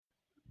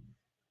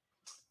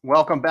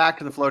Welcome back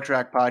to the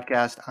Flotrack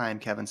podcast. I'm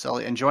Kevin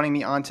Sully, and joining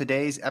me on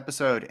today's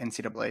episode,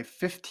 NCAA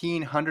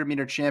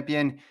 1500-meter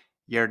champion,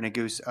 Yared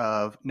Nuguse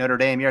of Notre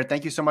Dame. Yared,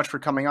 thank you so much for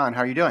coming on.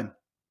 How are you doing?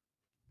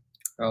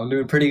 I'm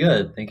doing pretty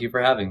good. Thank you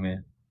for having me.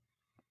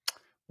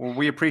 Well,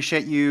 we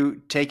appreciate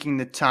you taking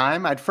the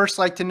time. I'd first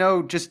like to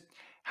know just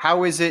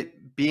how is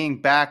it being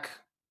back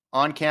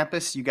on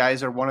campus? You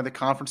guys are one of the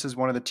conferences,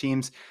 one of the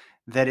teams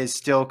that is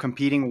still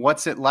competing.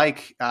 What's it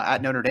like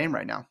at Notre Dame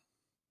right now?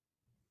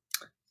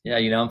 Yeah,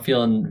 I'm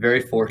feeling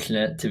very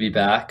fortunate to be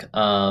back.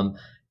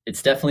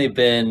 It's definitely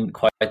been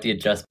quite the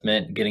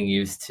adjustment getting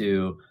used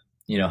to,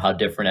 how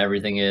different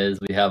everything is.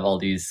 We have all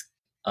these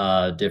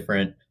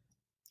different,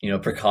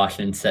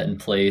 precautions set in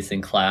place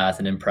in class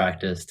and in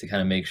practice to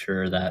kind of make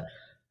sure that,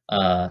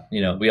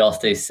 we all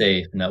stay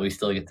safe and that we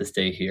still get to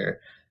stay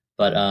here.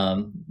 But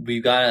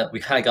we kind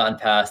of gotten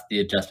past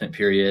the adjustment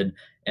period,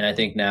 and I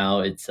think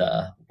now it's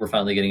we're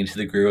finally getting into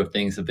the groove of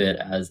things a bit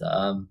as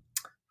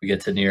we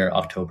get to near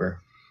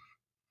October.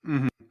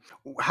 Mm-hmm.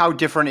 How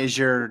different is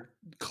your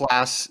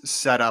class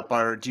setup?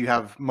 Or do you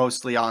have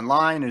mostly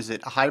online? Is it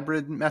a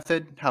hybrid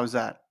method? How's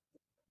that?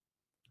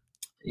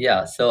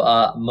 Yeah,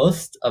 so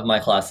most of my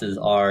classes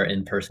are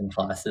in-person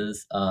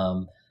classes.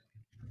 I'm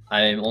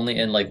only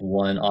in like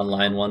one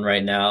online one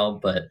right now,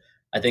 but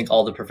I think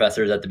all the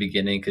professors at the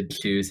beginning could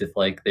choose if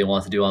like they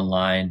want to do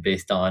online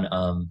based on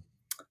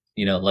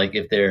like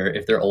if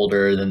they're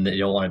older, then they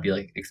don't want to be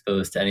like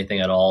exposed to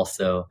anything at all.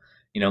 So,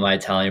 my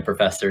Italian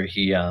professor,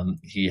 he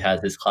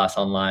has his class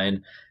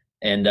online,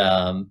 and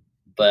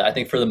but I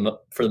think for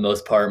the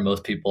most part,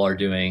 most people are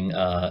doing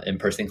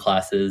in-person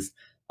classes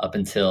up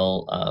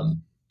until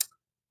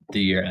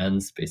the year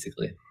ends,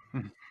 basically.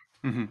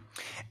 Mm-hmm.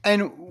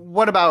 And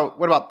what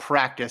about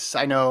practice?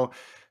 I know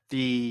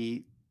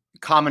the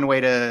common way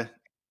to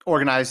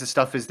organize this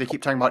stuff is they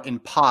keep talking about in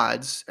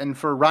pods. And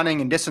for running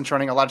and distance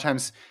running, a lot of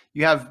times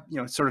you have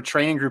sort of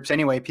training groups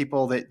anyway,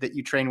 people that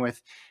you train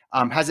with.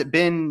 Has it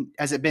been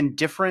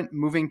different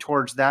moving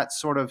towards that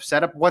sort of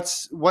setup?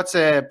 What's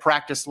a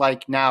practice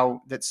like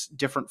now that's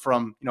different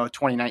from a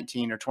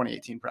 2019 or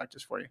 2018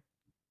 practice for you?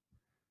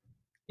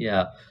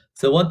 Yeah.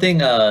 So one thing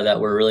that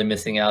we're really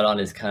missing out on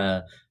is kind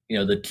of,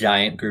 the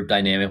giant group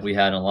dynamic we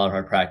had in a lot of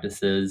our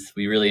practices.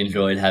 We really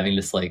enjoyed having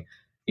just like,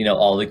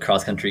 all the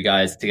cross country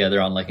guys together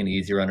on like an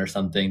easy run or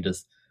something,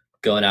 just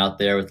going out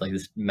there with like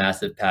this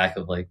massive pack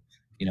of like,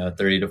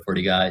 30 to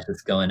 40 guys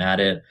just going at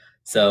it.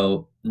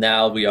 So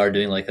now we are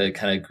doing like a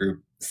kind of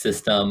group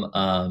system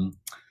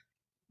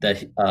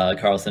that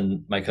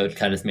Carlson, my coach,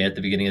 kind of just made at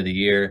the beginning of the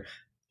year.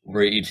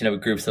 We're each in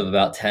groups of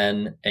about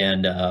 10,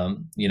 and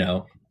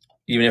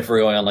even if we're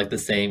going on like the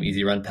same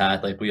easy run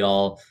path, like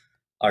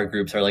our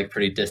groups are like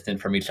pretty distant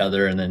from each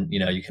other, and then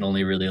you can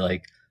only really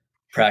like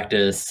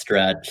practice,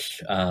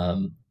 stretch,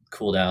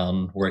 cool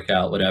down,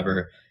 workout,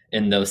 whatever,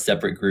 in those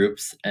separate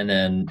groups. And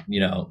then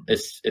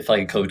if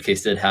like a code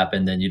case did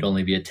happen, then you'd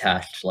only be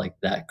attached to like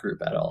that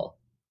group at all.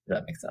 If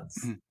that makes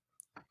sense. Mhm.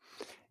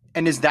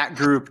 And is that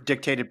group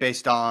dictated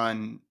based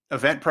on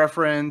event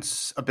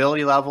preference,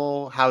 ability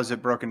level? How is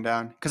it broken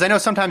down? Because I know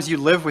sometimes you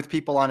live with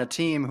people on a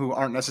team who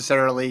aren't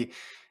necessarily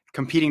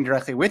competing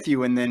directly with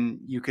you, and then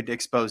you could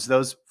expose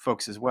those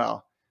folks as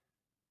well.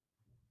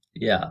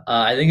 Yeah,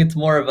 I think it's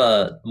more of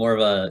a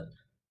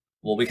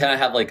well, we kind of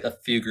have like a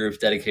few groups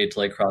dedicated to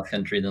like cross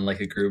country, then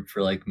like a group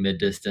for like mid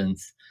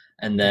distance,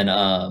 and then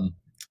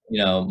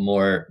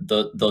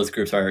those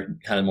groups are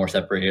kind of more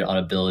separated on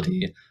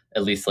ability,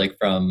 at least like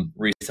from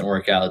recent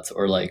workouts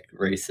or like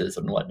races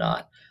and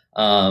whatnot.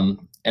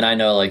 And I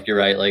know like you're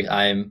right, like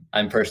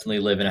I'm personally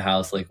live in a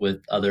house like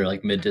with other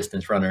like mid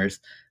distance runners,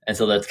 and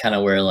so that's kind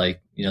of where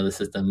like the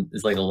system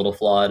is like a little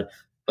flawed.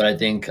 But I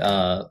think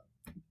for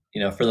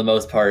the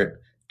most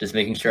part, just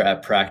making sure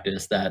at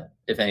practice that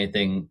if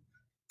anything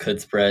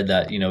could spread,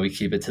 that we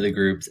keep it to the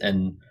groups,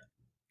 and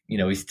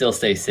we still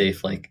stay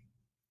safe, like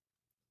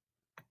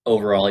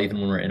overall, even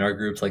when we're in our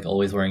groups, like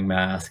always wearing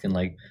masks and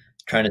like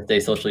trying to stay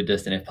socially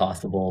distant if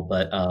possible,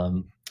 but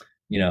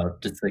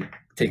just like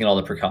taking all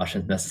the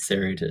precautions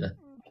necessary to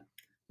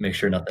make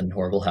sure nothing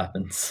horrible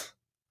happens.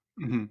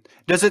 Mm-hmm.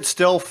 Does it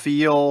still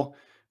feel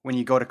when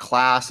you go to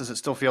class, does it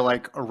still feel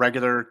like a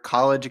regular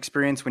college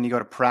experience? When you go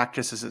to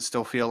practice, does it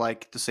still feel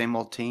like the same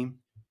old team?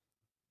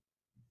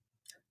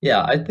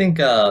 Yeah, I think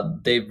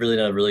they've really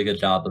done a really good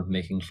job of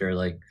making sure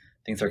like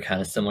things are kind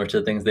of similar to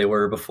the things they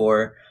were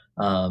before.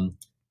 Um,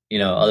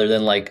 other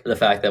than like the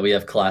fact that we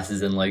have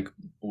classes in like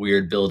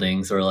weird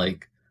buildings or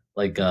like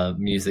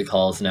music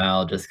halls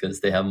now, just because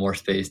they have more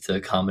space to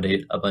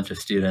accommodate a bunch of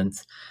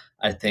students.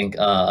 I think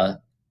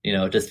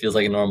it just feels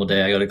like a normal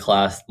day. I go to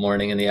class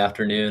morning and the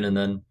afternoon, and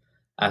then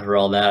after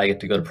all that, I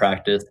get to go to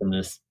practice and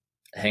just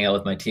hang out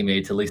with my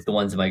teammates, at least the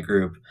ones in my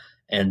group,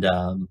 and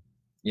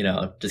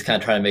just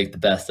kind of try to make the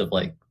best of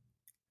like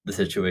the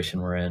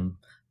situation we're in.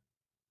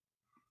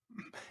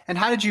 And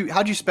how did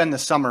you spend the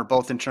summer,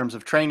 both in terms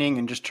of training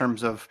and just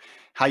terms of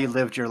how you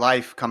lived your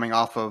life coming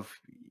off of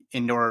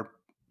indoor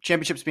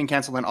championships being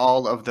canceled and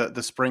all of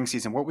the spring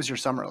season? What was your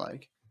summer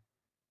like?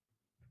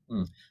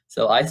 Hmm.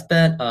 So I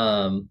spent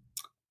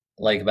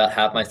like about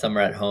half my summer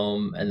at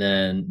home, and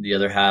then the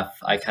other half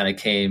I kind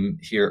of came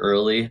here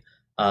early.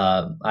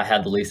 I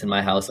had the lease in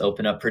my house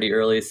open up pretty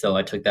early, so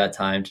I took that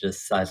time to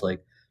just decide to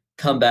like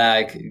come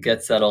back,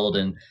 get settled,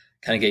 and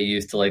kind of get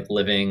used to like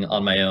living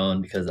on my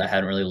own because I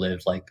hadn't really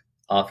lived like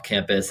off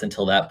campus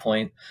until that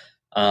point.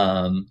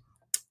 Um,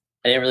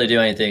 I didn't really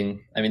do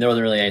anything. I mean, there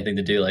wasn't really anything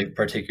to do like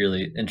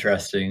particularly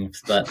interesting,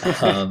 but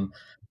so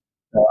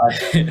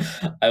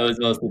I was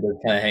mostly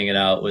just kind of hanging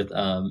out with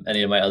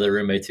any of my other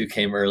roommates who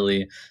came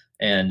early,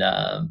 and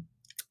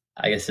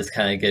I guess just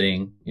kind of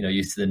getting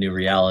used to the new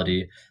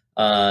reality.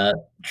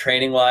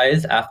 Training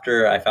wise,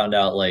 after I found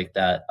out like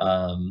that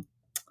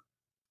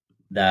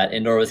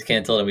indoor was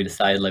canceled and we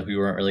decided like we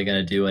weren't really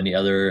going to do any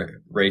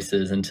other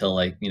races until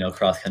like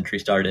cross country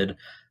started.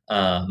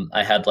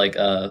 I had like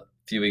a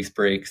few weeks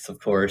breaks, of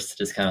course,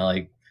 just kind of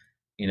like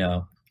you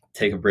know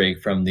take a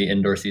break from the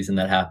indoor season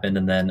that happened,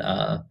 and then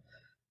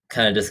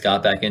kind of just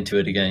got back into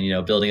it again,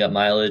 building up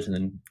mileage and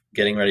then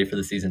getting ready for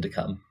the season to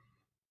come.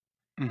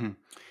 Mm-hmm.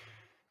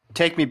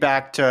 Take me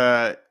back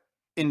to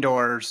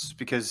indoors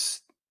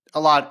because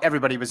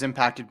everybody was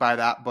impacted by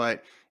that,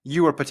 but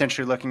you were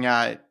potentially looking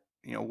at,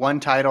 one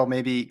title,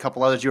 maybe a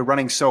couple others. You were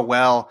running so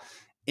well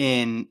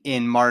in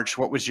March.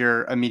 What was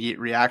your immediate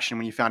reaction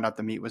when you found out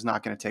the meet was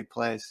not going to take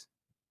place?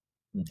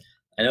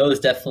 I know it was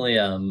definitely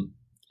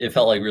it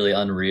felt like really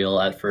unreal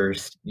at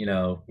first. We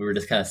were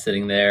just kind of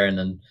sitting there, and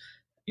then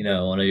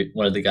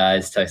one of the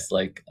guys texts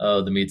like,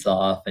 "Oh, the meet's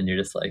off," and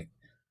you're just like,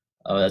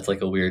 "Oh, that's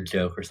like a weird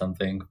joke or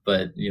something."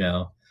 But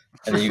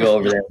and then you go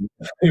over there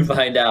and you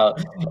find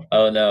out,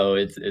 "Oh no,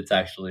 it's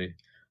actually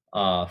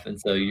off." And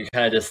so you're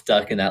kind of just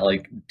stuck in that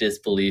like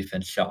disbelief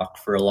and shock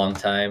for a long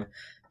time,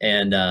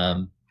 and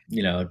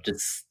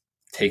just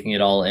taking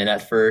it all in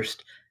at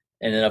first.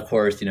 And then of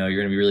course, you're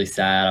gonna be really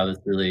sad. I was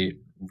really,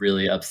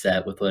 really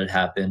upset with what had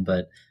happened,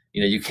 but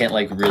you can't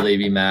like really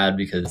be mad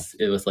because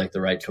it was like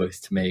the right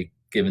choice to make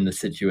given the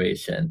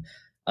situation.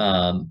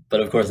 But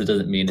of course, it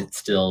doesn't mean it's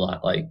still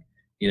not like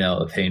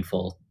a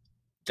painful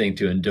thing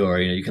to endure.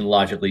 You can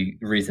logically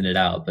reason it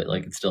out, but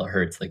like it still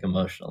hurts like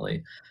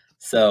emotionally.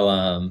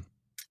 So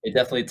it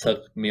definitely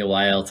took me a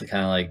while to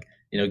kind of like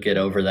get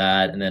over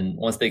that. And then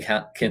once they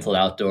canceled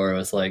outdoor, it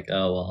was like,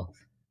 oh well,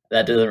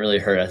 that doesn't really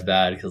hurt as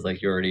bad because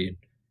like you're already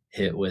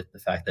hit with the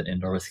fact that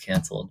indoor was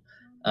canceled.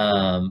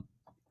 Um,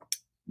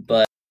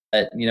 but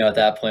at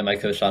that point, my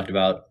coach talked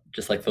about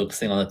just like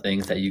focusing on the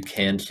things that you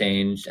can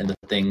change and the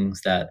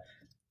things that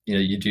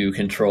you do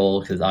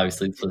control, because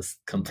obviously this was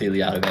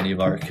completely out of any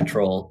of our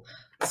control.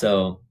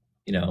 So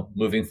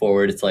moving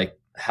forward, it's like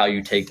how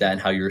you take that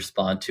and how you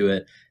respond to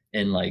it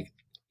in like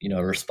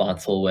a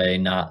responsible way,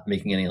 not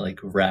making any like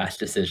rash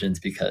decisions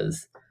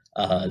because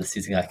the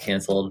season got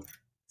canceled.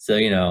 So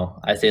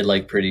I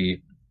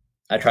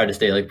tried to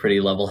stay like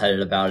pretty level headed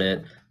about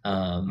it.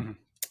 Mm-hmm.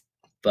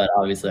 But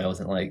obviously I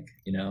wasn't like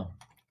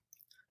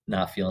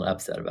not feeling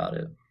upset about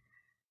it.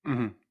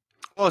 Mm-hmm.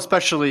 Well,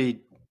 especially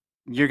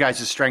your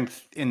guys'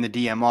 strength in the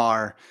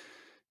DMR.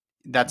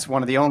 That's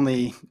one of the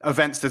only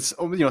events that's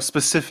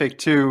specific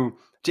to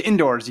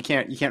indoors. You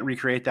can't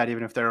recreate that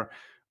even if there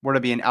were to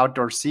be an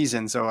outdoor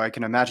season. So I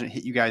can imagine it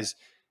hit you guys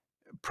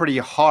pretty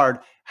hard.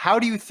 How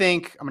do you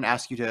think? I'm going to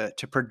ask you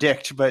to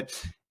predict, but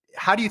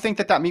how do you think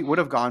that meet would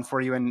have gone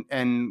for you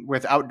and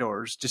with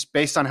outdoors? Just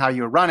based on how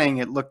you were running,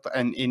 it looked,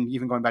 and in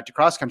even going back to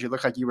cross country, it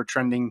looked like you were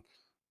trending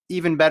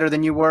even better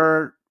than you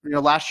were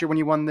last year when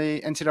you won the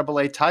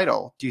NCAA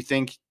title. Do you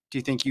think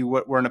you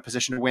were in a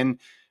position to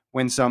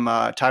win some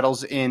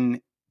titles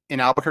in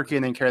Albuquerque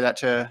and then carry that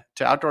to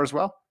outdoor as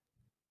well?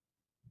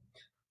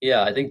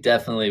 Yeah, I think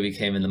definitely we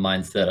came in the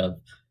mindset of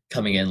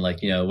coming in like,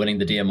 winning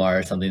the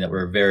DMR is something that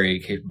we're very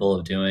capable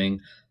of doing.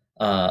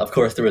 Of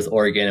course, there was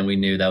Oregon, and we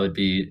knew that would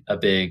be a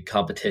big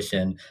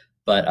competition,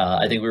 but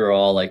I think we were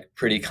all like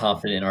pretty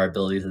confident in our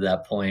abilities at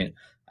that point.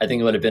 I think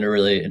it would have been a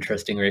really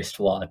interesting race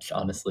to watch,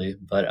 honestly,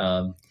 but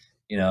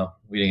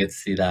we didn't get to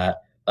see that.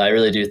 But I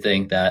really do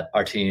think that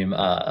our team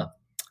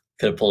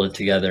could have pulled it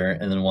together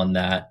and then won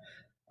that.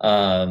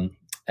 And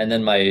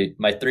then my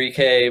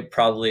 3K,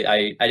 probably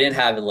I didn't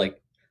have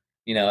like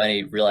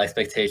any real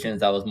expectations.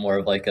 That was more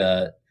of like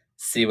a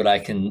see what I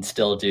can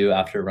still do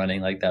after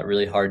running like that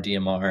really hard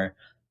DMR.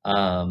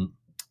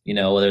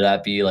 Whether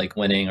that be like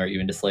winning or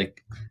even just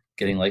like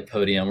getting like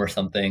podium or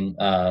something.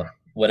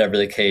 Whatever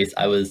the case,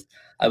 I was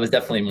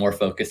definitely more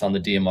focused on the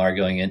DMR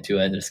going into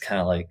it and just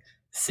kind of like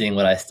seeing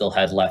what I still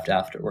had left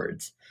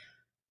afterwards.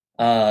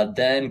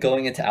 Then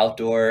going into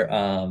outdoor,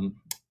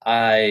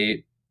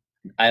 I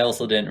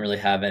also didn't really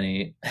have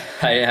any.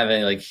 I didn't have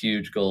any like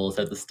huge goals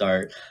at the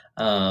start.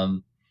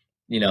 That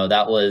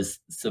was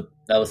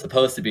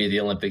supposed to be the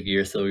Olympic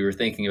year, so we were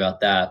thinking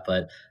about that.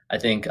 But I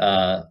think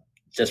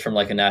just from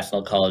like a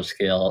national college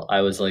scale,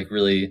 I was like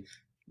really,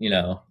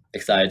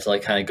 excited to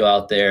like kind of go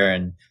out there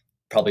and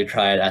probably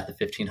try it at the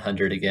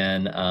 1500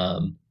 again.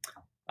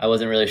 I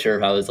wasn't really sure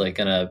if I was like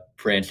gonna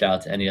branch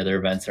out to any other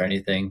events or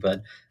anything,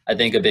 but I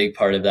think a big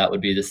part of that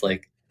would be just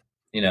like,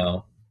 you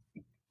know,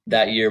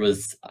 that year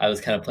was I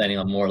was kind of planning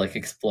on more like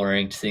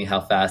exploring, seeing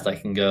how fast I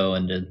can go,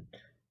 and to,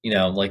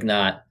 like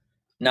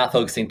not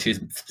focusing too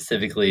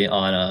specifically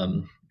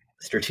on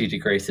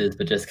strategic races,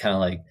 but just kind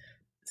of like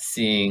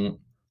seeing,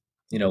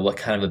 what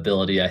kind of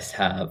ability I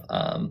have.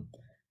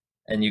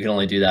 And you can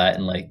only do that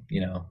in like,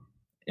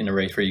 in a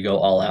race where you go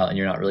all out and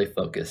you're not really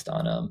focused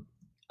on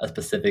a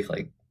specific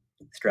like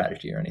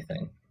strategy or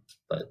anything.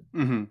 But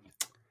Mm-hmm.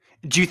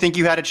 Do you think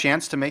you had a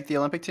chance to make the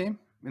Olympic team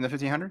in the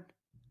 1500?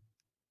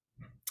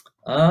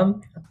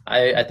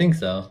 I think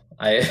so.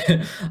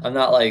 I'm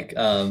not like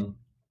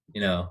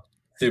you know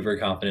super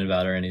confident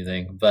about it or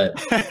anything, but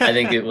I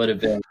think it would have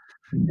been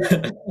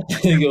I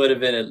think it would have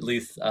been at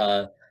least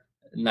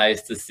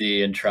nice to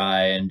see and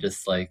try and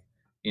just like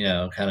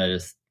kind of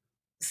just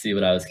see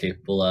what I was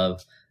capable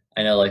of.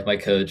 I know like my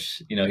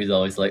coach, he's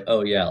always like,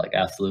 oh yeah, like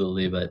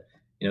absolutely, but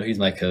he's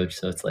my coach,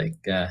 so it's like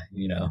but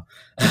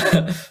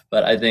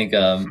I think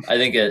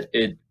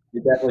it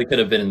definitely could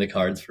have been in the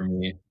cards for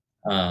me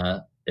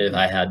if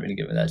I had been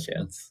given that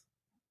chance.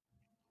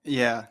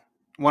 Yeah.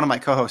 One of my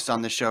co-hosts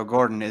on this show,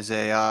 Gordon, is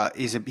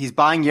he's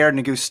buying Yared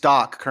Nuguse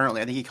stock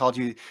currently. I think he called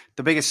you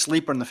the biggest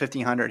sleeper in the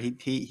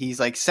 1500. He's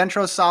like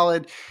Centro's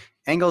solid,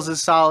 Engels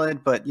is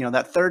solid, but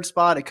that third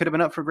spot, it could have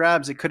been up for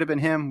grabs. It could have been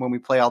him when we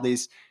play all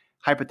these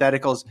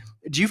hypotheticals.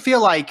 Do you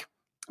feel like,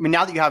 I mean,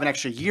 now that you have an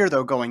extra year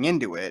though going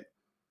into it,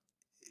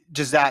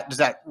 does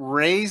that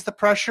raise the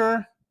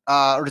pressure,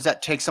 or does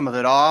that take some of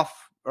it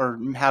off, or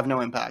have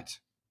no impact?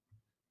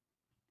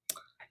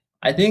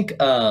 I think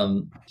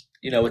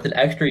with an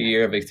extra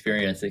year of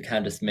experience, it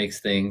kind of just makes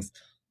things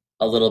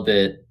a little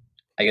bit,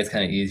 I guess,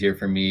 kind of easier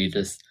for me.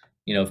 Just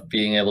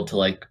being able to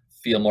like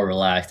feel more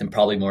relaxed and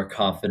probably more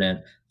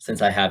confident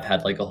since I have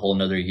had like a whole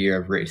nother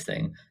year of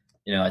racing.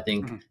 I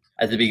think Mm-hmm.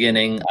 at the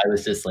beginning I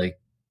was just like,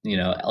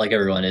 like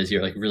everyone is,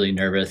 you're like really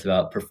nervous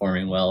about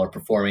performing well or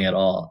performing at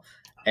all.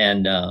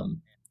 And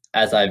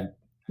as I've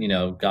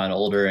gotten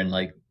older and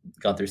like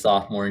gone through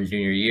sophomore and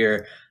junior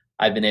year,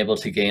 I've been able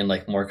to gain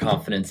like more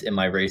confidence in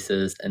my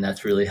races, and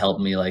that's really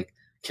helped me like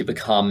keep a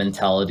calm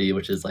mentality,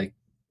 which is like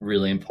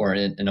really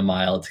important in a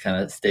mile to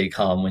kind of stay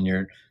calm when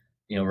you're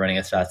running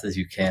as fast as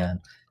you can.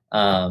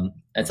 And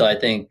so I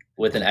think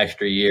with an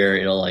extra year,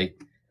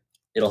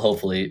 it'll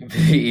hopefully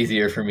be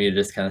easier for me to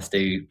just kind of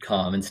stay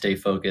calm and stay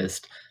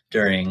focused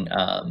during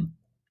a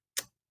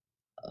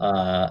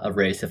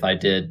race if I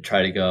did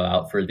try to go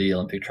out for the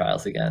Olympic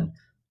trials again.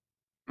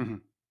 Mm-hmm.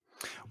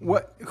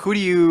 Who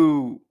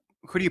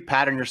do you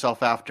pattern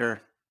yourself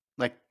after,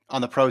 like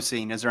on the pro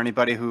scene? Is there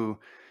anybody who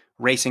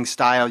racing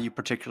style you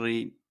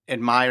particularly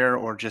admire,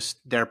 or just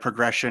their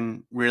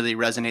progression really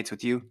resonates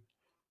with you?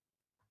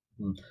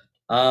 Hmm.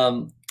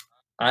 Um,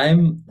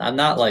 I'm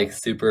not like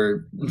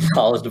super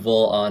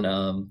knowledgeable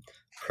on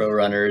pro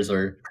runners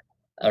or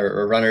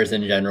runners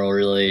in general.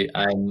 Really,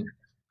 I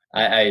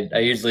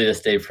usually just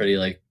stay pretty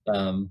like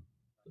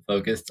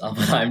focused on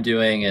what I'm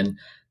doing, and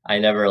I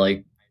never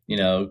like you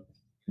know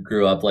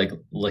grew up like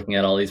looking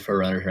at all these pro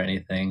runners or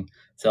anything.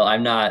 So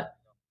I'm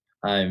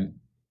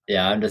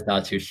yeah, I'm just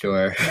not too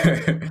sure.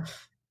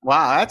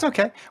 Wow, that's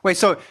okay. Wait,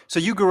 so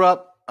you grew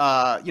up,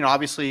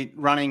 obviously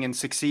running and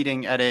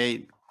succeeding at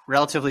a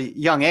relatively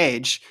young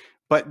age,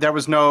 but there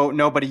was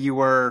nobody you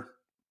were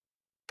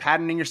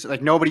patterning yourself,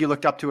 like nobody you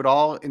looked up to at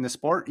all in the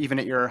sport, even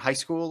at your high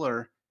school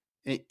or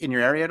in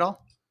your area at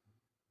all.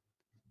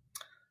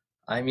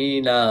 I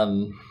mean,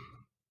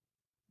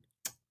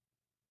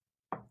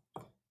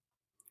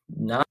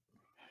 not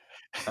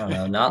I don't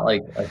know, not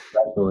like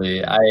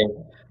especially. I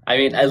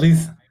mean, at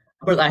least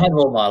of course I had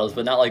role models,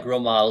 but not like role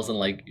models in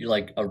like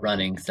a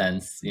running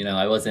sense.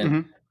 I wasn't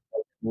Mm-hmm.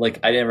 like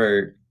I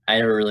never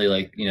really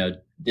like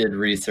did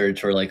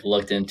research or like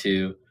looked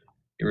into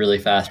really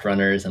fast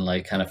runners and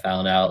like kind of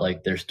found out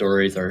like their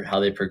stories or how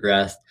they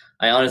progressed.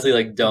 I honestly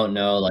like don't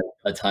know like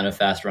a ton of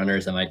fast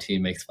runners, and my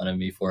team makes fun of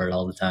me for it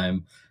all the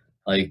time.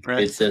 Like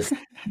Right. it's just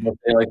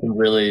they're like a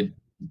really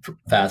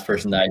fast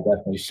person that I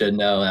definitely should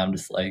know, and I'm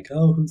just like,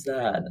 oh, who's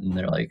that? And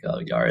they're like, oh,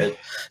 Yared.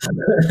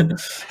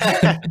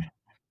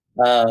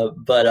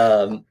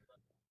 But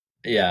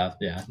yeah,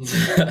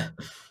 yeah.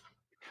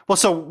 Well,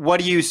 so what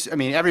do you? I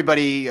mean,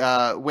 everybody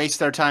wastes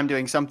their time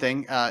doing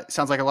something.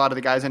 Sounds like a lot of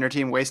the guys on your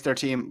team waste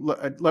some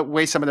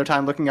of their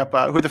time looking up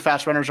who the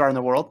fast runners are in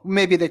the world.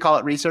 Maybe they call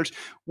it research.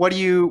 What do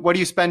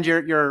you spend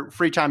your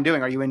free time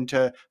doing? Are you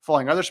into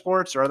following other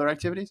sports or other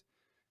activities?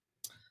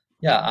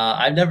 Yeah,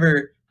 I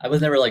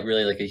was never like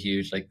really like a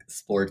huge like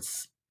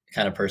sports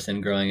kind of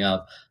person growing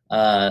up.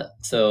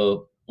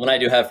 So when I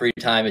do have free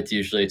time, it's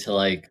usually to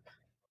like,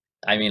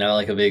 I mean, I'm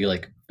like a big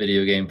like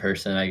video game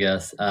person, I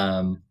guess.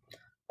 I'm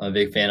a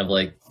big fan of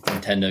like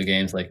Nintendo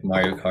games like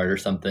Mario Kart or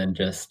something,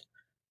 just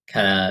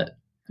kind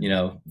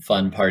of,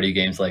 fun party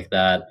games like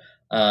that.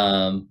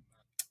 Um,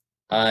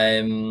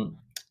 I'm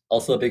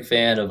also a big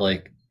fan of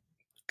like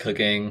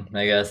cooking,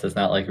 I guess. It's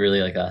not like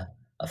really like a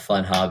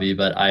fun hobby,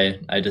 but I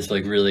just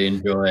like really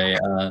enjoy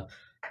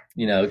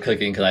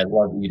cooking because I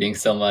love eating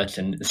so much,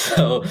 and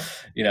so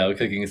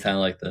cooking is kind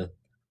of like the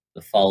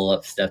follow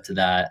up step to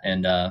that,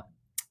 and I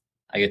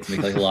get to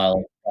make like a lot of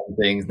like, fun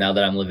things now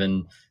that I'm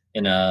living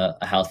in a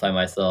house by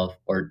myself,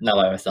 or not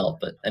by myself,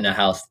 but in a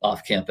house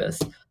off campus.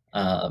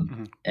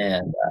 Mhm.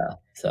 And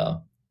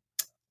so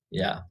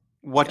yeah, I guess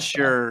What's that.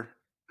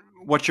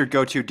 your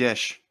go-to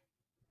dish?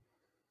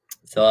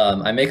 So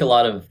I make a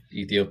lot of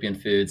Ethiopian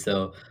food.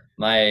 So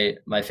my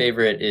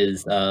favorite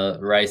is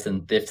rice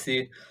and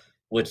thipsi,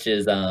 which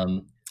is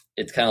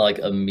it's kind of like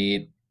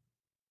a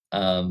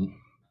um,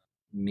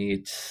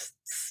 meat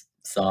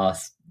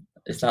sauce.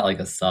 It's not like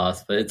a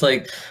sauce, but it's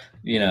like,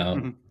 you know,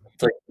 Mhm.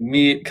 it's like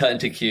meat cut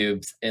into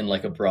cubes in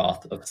like a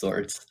broth of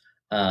sorts.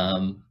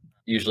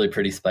 Usually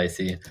pretty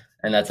spicy,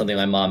 and that's something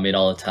my mom made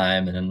all the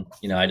time. And then,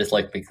 I just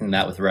like mixing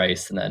that with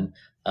rice and then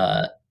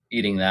uh,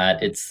 eating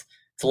that. It's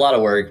a lot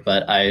of work,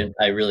 but I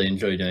really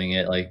enjoy doing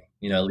it. Like,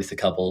 at least a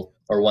couple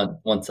or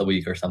once a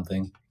week or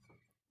something.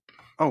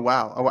 Oh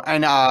wow! Oh,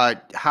 and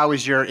how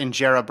is your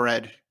injera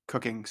bread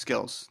cooking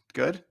skills?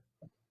 Good.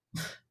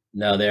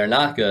 No, they are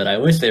not good. I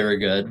wish they were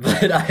good,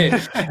 but I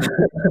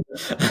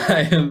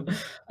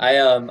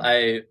am,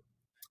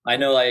 I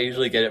know I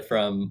usually get it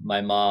from my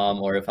mom,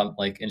 or if I'm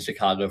like in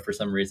Chicago for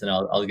some reason,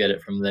 I'll get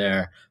it from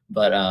there.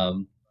 But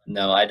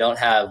no, I don't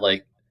have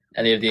like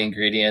any of the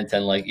ingredients,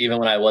 and like even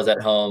when I was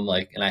at home,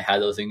 like and I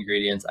had those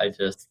ingredients, I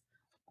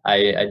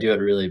do it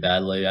really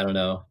badly. I don't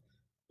know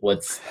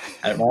what's.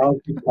 My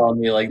mom keeps telling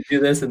me like do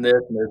this and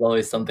this, and there's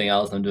always something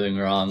else I'm doing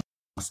wrong.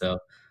 So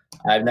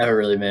I've never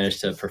really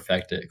managed to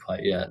perfect it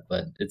quite yet,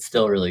 but it's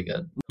still really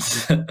good.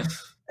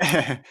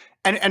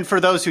 And for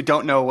those who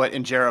don't know what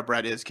injera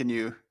bread is, can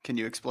you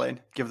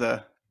explain? Give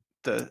the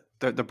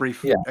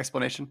brief Yeah.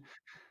 explanation.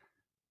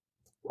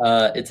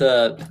 It's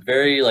a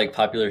very like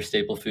popular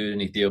staple food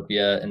in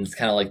Ethiopia, and it's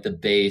kind of like the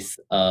base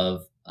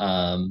of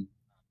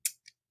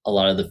a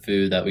lot of the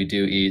food that we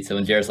do eat. So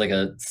injera is like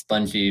a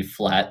spongy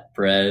flat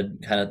bread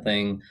kind of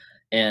thing,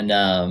 and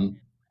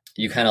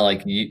you kind of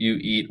like you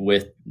eat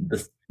with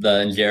the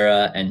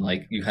injera, and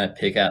like you kind of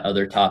pick out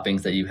other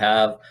toppings that you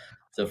have.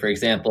 So for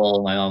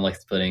example, my mom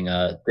likes putting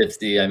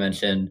thipsti, I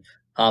mentioned,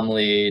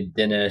 hominy,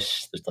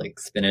 dinish, there's like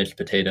spinach,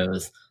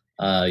 potatoes,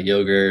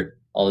 yogurt,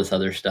 all this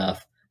other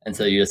stuff. And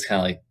so you just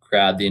kind of like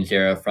grab the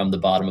injera from the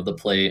bottom of the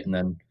plate and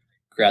then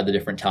grab the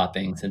different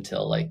toppings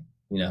until like,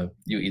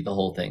 you eat the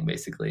whole thing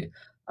basically.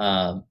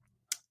 Um,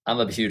 I'm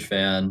a huge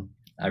fan.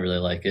 I really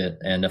like it,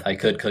 and if I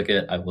could cook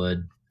it, I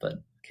would,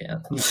 but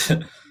can't.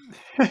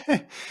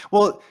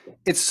 Well,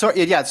 it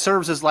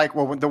serves as like,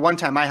 well, the one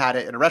time I had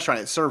it in a restaurant,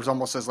 it serves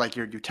almost as like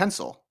your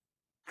utensil,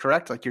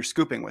 correct? Like you're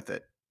scooping with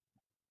it.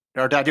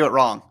 Or did I do it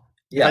wrong?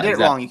 If I Yeah, did it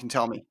exactly. wrong, you can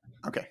tell me.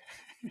 Okay.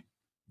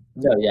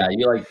 No, yeah,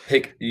 you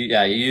like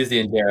yeah, you use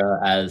the injera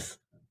as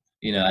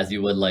as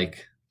you would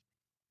like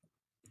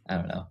I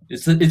don't know.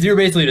 It's you're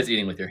basically just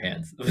eating with your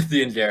hands with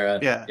the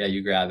injera. Yeah. Yeah,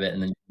 you grab it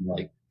and then you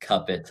like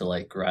cup it to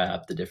like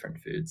grab the different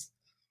foods.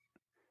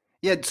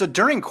 Yeah, so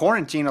during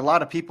quarantine, a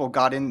lot of people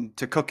got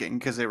into cooking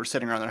because they were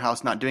sitting around their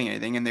house not doing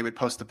anything, and they would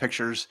post the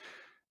pictures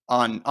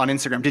on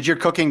Instagram. Did your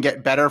cooking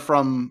get better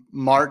from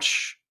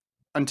March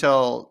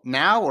until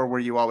now, or were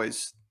you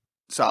always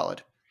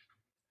solid?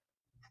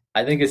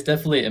 I think it's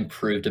definitely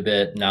improved a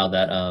bit now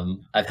that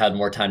I've had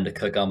more time to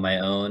cook on my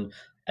own.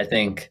 I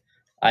think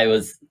I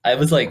was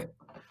like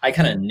I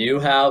kind of knew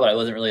how, but I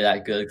wasn't really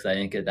that good because I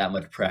didn't get that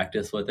much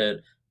practice with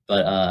it.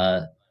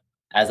 But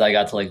as I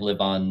got to like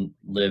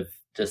live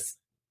just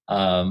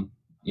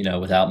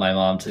without my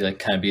mom to like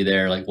kind of be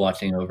there like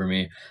watching over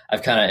me,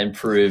 I've kind of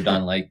improved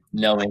on like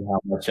knowing how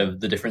much of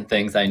the different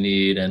things I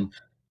need and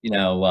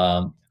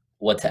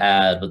what to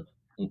add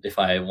if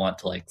I want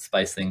to like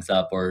spice things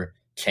up or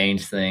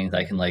change things.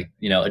 I can like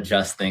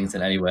adjust things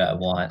in any way I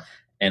want,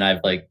 and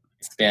I've like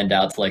spanned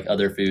out to like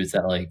other foods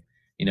that like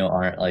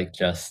aren't like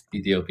just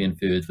Ethiopian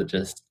foods, but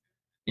just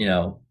you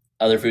know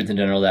other foods in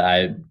general that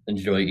I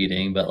enjoy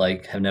eating, but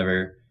like have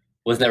never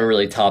was never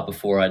really taught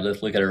before. I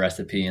just look at a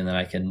recipe and then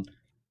I can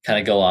kind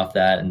of go off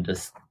that and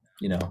just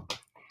you know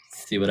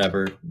see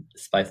whatever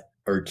spice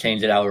or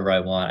change it however I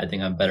want. I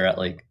think I'm better at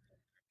like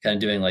kind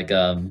of doing like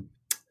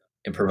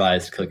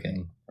improvised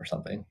cooking or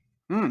something.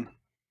 Hmm.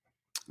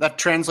 That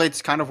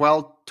translates kind of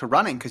well to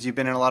running because you've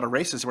been in a lot of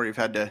races where you've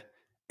had to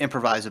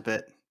improvise a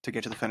bit to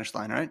get to the finish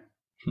line, right?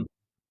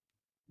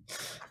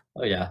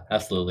 Oh yeah,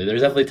 absolutely.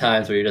 There's definitely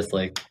times where you're just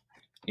like,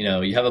 you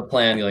have a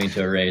plan going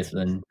into a race, and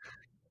then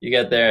you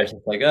get there, it's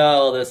just like, oh,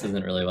 well, this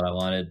isn't really what I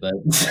wanted, but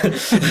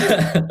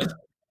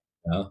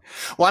no.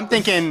 Well, I'm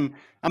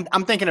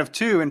thinking of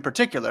two in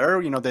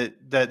particular. The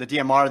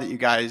DMR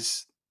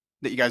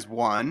that you guys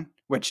won,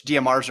 which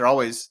DMRs are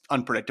always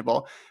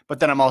unpredictable. But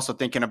then I'm also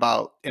thinking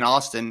about in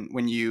Austin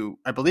when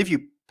I believe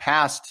you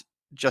passed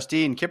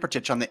Justine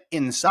Kiprotich on the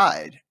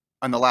inside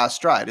on the last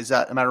stride.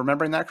 Am I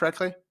remembering that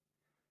correctly?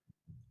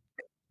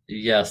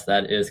 Yes,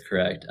 that is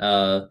correct.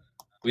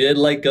 We had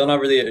like going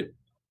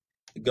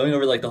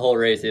over like the whole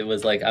race. It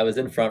was like I was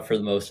in front for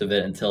the most of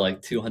it until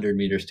like 200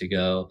 meters to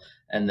go,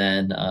 and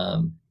then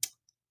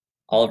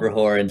Oliver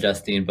Hoare and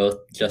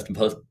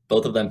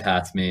both of them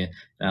passed me,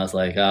 and I was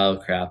like,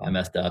 oh crap, I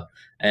messed up,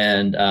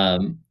 and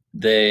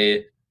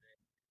they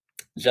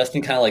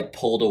Justin kind of like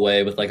pulled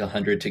away with like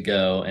 100 to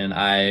go, and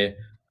I,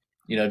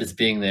 just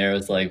being there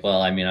was like,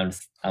 well, I mean, I'm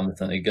just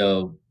gonna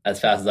go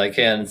as fast as I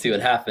can and see what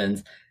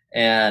happens.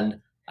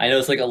 And I know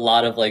it's like a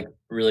lot of like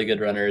really good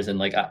runners, and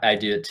like I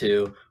do it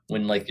too.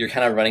 When like you're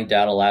kind of running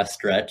down a last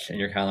stretch and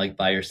you're kind of like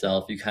by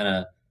yourself, you kind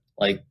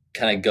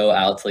of go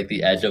out to like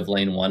the edge of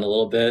lane one a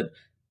little bit.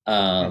 Mhm.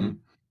 Um,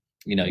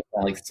 you know, you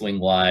kind of like swing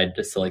wide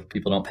just so like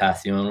people don't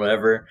pass you and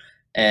whatever.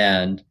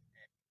 And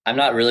I'm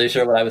not really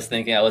sure what I was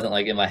thinking. I wasn't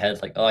like in my head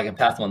like, oh, I can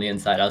pass them on the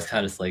inside. I was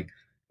kind of just like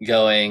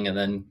going, and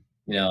then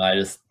I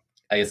just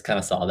kind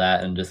of saw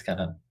that and just kind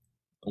of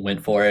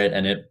went for it,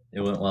 and it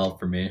went well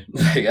for me,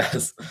 I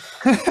guess.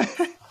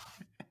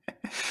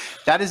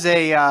 That is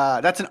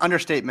that's an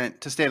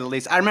understatement to say the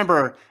least. I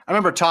remember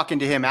talking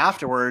to him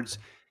afterwards,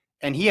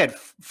 and he had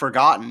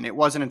forgotten. It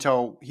wasn't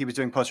until he was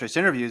doing post race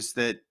interviews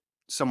that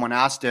someone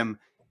asked him,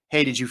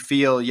 "Hey, did you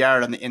feel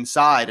Yared on the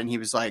inside?" And he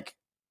was like,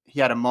 he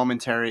had a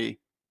momentary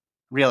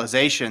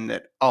realization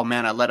that, oh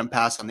man, I let him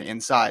pass on the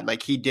inside.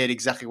 Like he did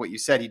exactly what you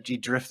said. He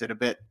drifted a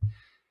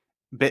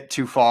bit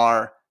too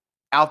far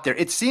out there.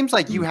 It seems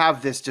like you Mm.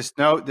 have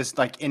this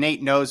like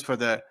innate nose for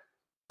the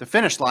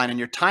finish line, and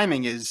your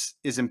timing is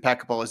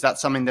impeccable. Is that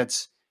something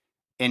that's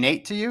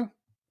innate to you?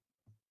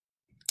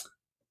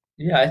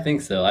 Yeah, I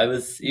think so. I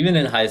was even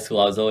in high school,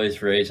 I was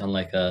always raised on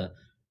like a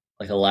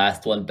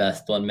last one,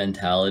 best one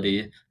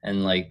mentality.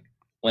 And like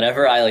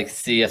whenever I like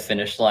see a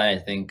finish line, I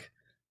think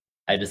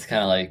I just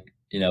kind of like,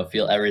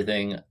 feel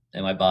everything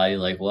in my body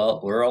like,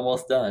 well, we're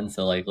almost done.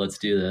 So like, let's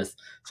do this.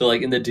 So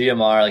like in the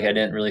DMR, like I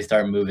didn't really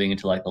start moving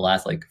until like the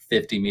last like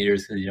 50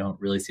 meters because you don't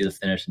really see the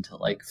finish until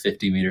like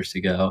 50 meters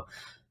to go.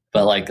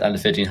 But like on the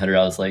 1500,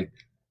 I was like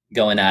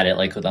going at it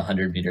like with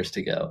 100 meters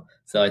to go.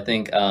 So I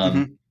think,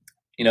 Mm-hmm.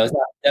 it's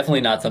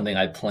definitely not something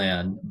I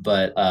plan,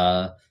 but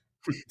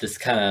just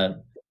kind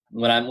of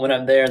when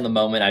I'm there in the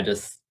moment, I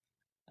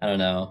don't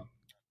know.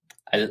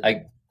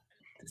 I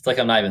it's like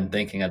I'm not even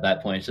thinking at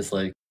that point. It's just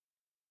like,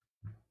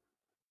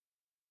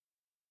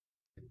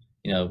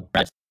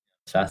 as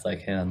fast as I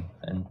can.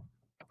 And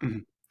Mm-hmm.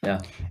 yeah.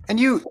 And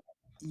you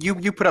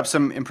put up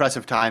some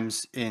impressive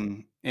times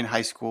in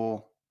high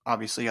school.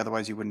 Obviously,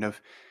 otherwise you wouldn't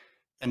have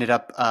ended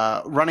up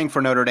running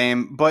for Notre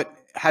Dame. But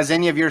has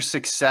any of your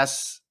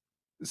success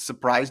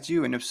surprised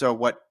you? And if so,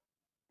 what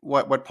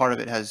part of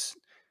it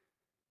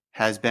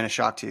has been a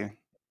shock to you?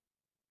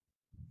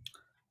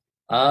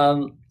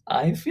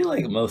 I feel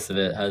like most of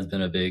it has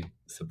been a big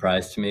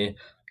surprise to me.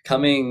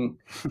 Coming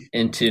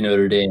into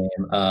Notre Dame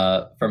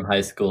from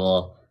high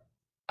school,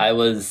 I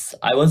was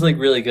like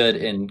really good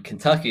in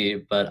Kentucky,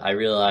 but I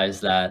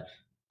realized that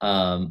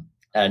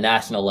at a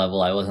national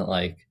level, I wasn't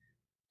like,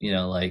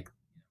 like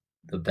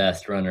the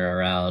best runner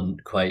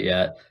around quite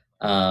yet.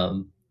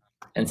 Um,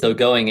 and so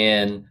going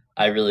in,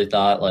 I really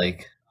thought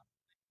like,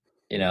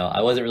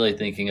 I wasn't really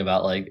thinking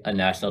about like a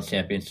national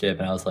championship,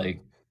 and I was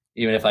like,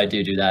 even if I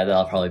do that,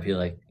 that'll probably be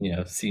like,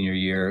 senior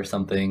year or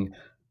something.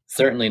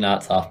 Certainly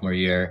not sophomore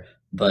year,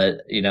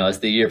 but as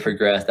the year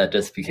progressed, that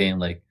just became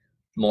like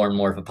more and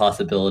more of a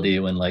possibility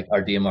when like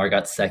our DMR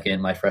got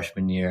second my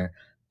freshman year,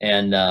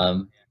 and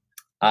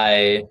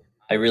I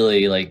I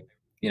really like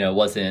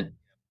wasn't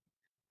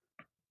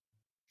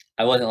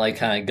I wasn't like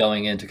kind of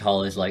going into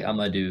college like I'm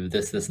gonna do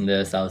this, this, and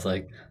this. I was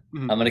like,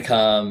 Mhm. I'm gonna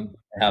come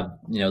have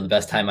the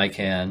best time I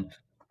can,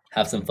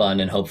 have some fun,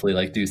 and hopefully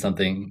like do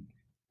something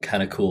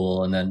kind of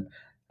cool. And then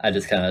I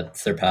just kind of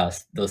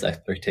surpassed those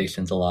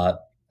expectations a lot,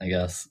 I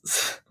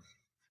guess.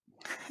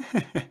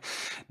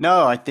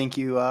 No, I think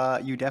you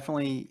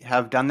definitely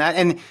have done that,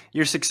 and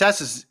your success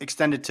is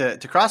extended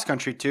to cross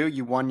country too.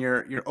 You won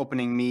your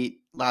opening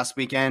meet last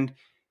weekend.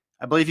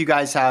 I believe you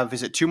guys have,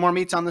 is it two more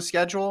meets on the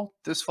schedule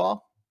this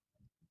fall?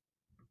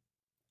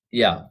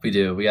 Yeah, we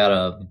do. We got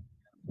a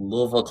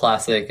Louisville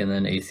Classic and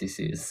then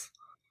ACCs.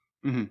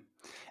 Hmm.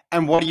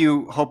 And what are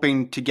you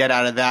hoping to get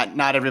out of that?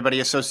 Not everybody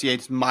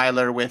associates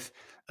Myler with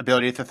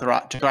ability to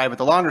thrive with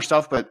the longer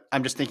stuff, but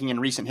I'm just thinking in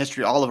recent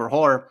history, Oliver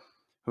Hoare,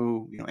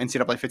 who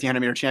NCAA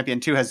 1500-meter champion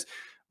too, has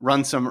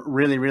run some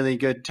really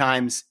good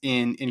times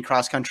in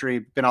cross country,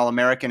 been All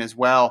American as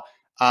well.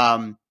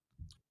 Um,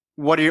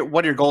 what are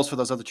your goals for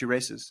those other two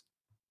races?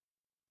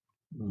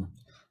 Mm.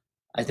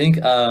 I think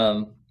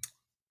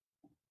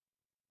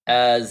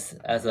as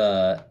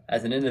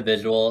an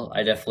individual,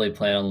 I definitely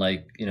plan on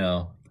like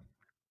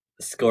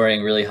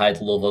scoring really high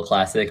to Louisville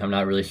Classic. I'm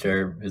not really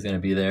sure who's going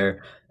to be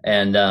there.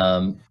 And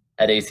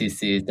at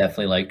ACC,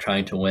 definitely like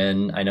trying to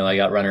win. I know I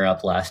got runner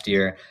up last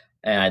year,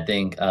 and I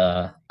think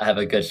I have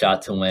a good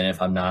shot to win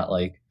if I'm not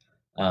like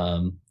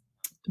um,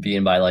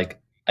 being by like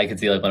I could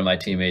see like one of my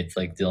teammates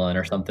like Dylan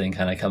or something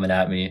kind of coming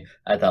at me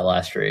at that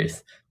last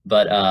race.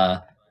 But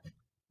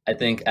I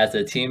think as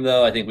a team,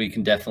 though, I think we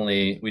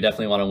definitely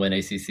want to win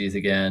ACCs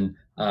again.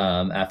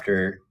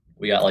 After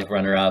we got like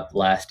runner up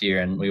last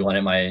year and we won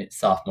it my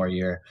sophomore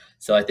year,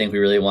 so I think we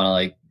really want to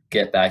like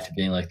get back to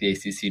being like the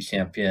ACC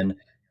champion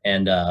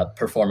and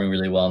performing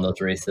really well in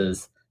those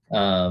races.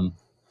 Um,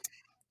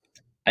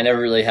 I never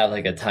really have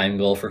like a time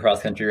goal for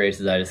cross country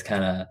races. I just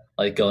kind of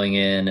like going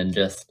in and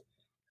just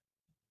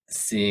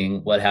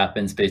seeing what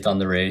happens based on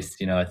the race.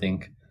 I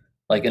think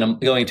like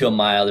going to a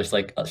mile, there's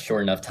like a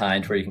short enough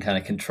time to where you can kind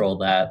of control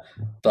that.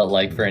 But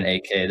like for an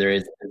AK,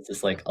 it's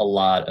just like a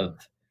lot of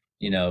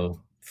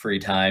free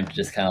time to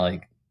just kind of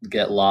like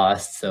get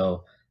lost.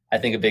 So I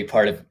think a big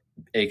part of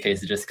AK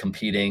is just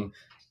competing.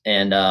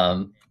 And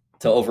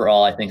so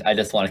overall, I think I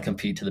just want to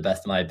compete to the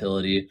best of my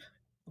ability,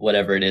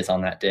 whatever it is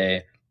on that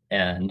day.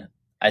 And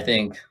I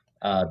think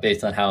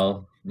based on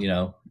how,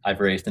 I've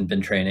raced and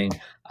been training,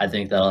 I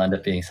think that'll end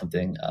up being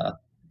something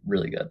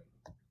really good.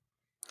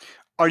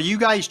 Are you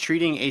guys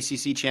treating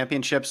ACC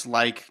championships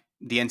like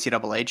the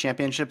NCAA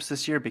championships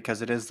this year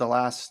because it is the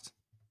last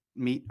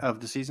meet of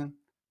the season?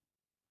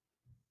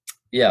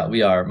 Yeah,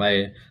 we are.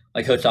 My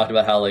coach talked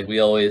about how like we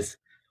always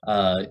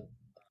uh,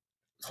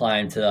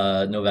 climb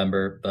to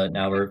November, but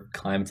now we're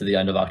climbing to the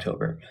end of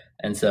October,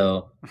 and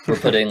so we're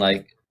putting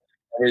like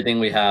everything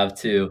we have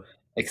to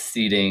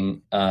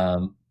exceeding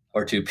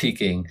or to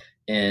peaking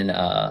in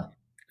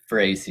for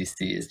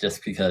ACCs,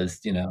 just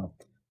because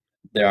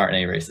there aren't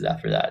any races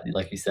after that.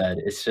 Like you said,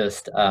 it's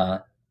just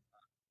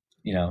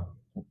you know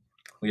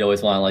we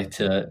always want like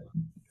to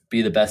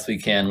be the best we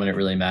can when it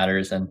really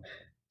matters, and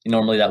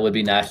normally that would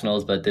be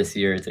nationals, but this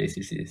year it's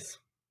ACCs.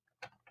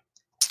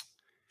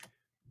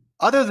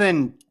 Other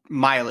than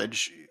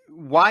mileage,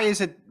 why is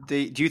it do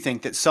you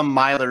think that some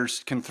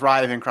milers can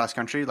thrive in cross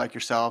country, like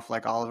yourself,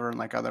 like Oliver, and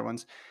like other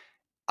ones,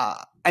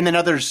 and then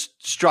others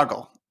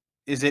struggle?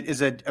 Is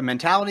it a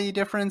mentality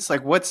difference?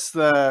 Like, what's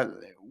the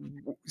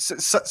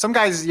some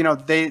guys,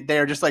 they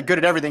are just like good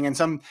at everything, and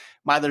some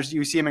milers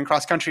you see them in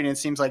cross country, and it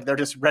seems like they're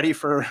just ready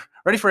for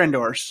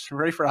indoors,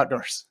 ready for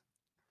outdoors.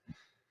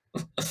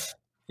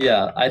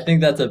 Yeah, I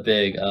think that's a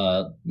big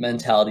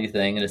mentality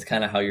thing, and it's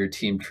kind of how your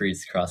team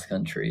treats cross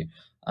country.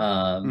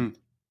 Um,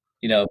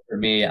 Mm. for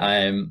me,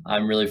 I'm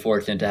really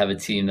fortunate to have a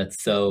team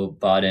that's so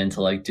bought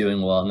into like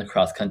doing well in the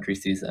cross country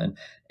season,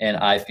 and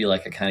I feel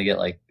like I kind of get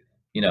like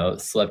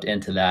swept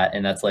into that,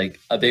 and that's like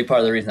a big part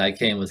of the reason I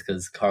came was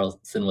because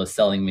Carlson was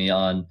selling me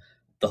on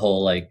the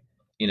whole like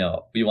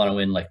we want to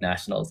win like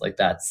nationals, like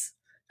that's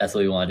what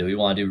we want to do. We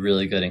want to do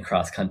really good in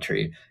cross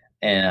country,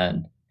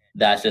 and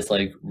that just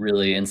like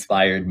really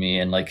inspired me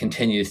and like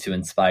continues to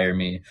inspire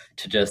me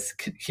to just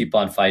keep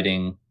on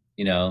fighting,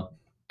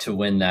 to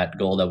win that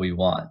goal that we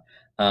want.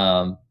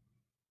 Um,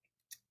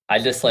 I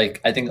just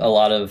like I think a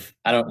lot of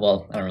I don't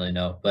really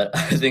know, but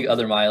I think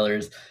other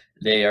milers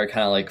they are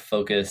kind of like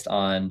focused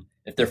on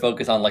if they're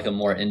focused on like a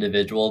more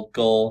individual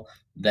goal,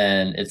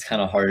 then it's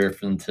kind of harder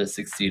for them to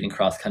succeed in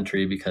cross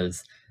country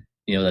because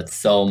that's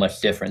so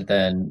much different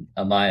than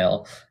a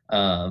mile.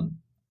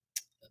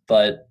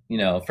 But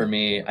for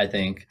me, I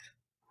think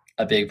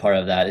a big part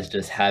of that is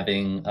just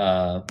having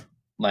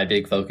my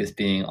big focus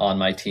being on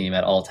my team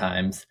at all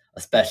times,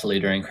 especially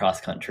during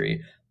cross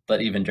country,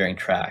 but even during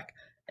track.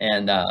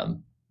 And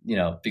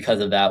because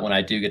of that, when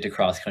I do get to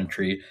cross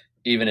country,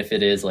 even if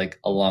it is like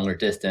a longer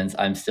distance,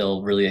 I'm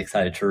still really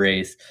excited to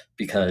race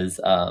because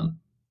I'm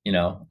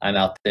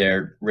out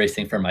there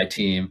racing for my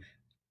team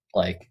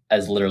like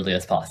as literally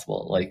as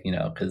possible. Like,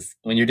 because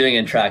when you're doing it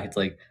in track, it's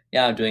like,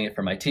 yeah, I'm doing it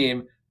for my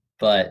team.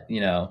 But,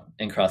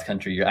 in cross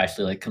country, you're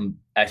actually like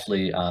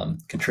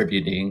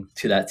contributing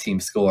to that team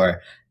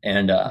score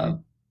and,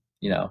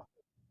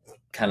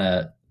 kind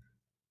of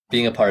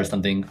being a part of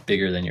something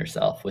bigger than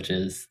yourself, which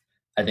is,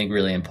 I think,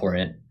 really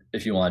important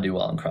if you want to do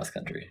well in cross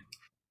country.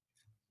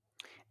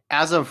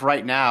 As of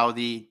right now,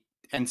 the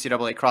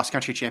NCAA cross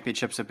country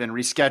championships have been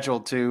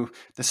rescheduled to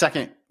the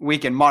second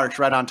week in March,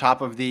 right on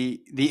top of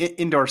the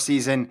indoor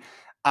season.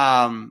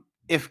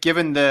 If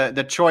given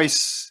the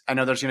choice, I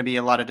know there's going to be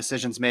a lot of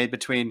decisions made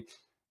between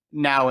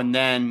now and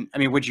then. I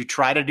mean, would you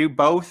try to do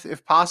both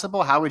if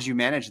possible? How would you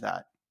manage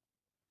that?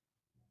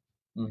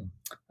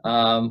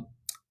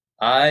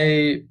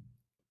 I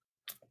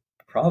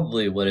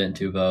probably wouldn't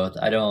do both.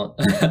 I don't.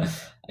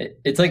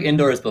 It's like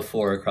indoors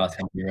before cross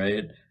country,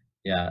 right?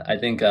 Yeah, I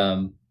think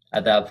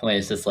at that point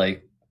it's just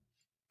like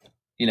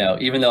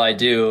even though I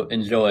do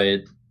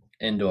enjoy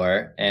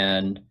indoor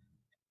and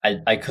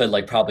I could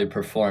like probably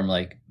perform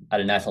like at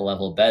a national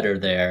level better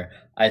there.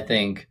 I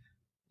think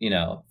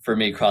for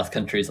me cross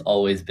country's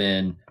always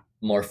been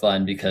more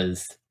fun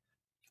because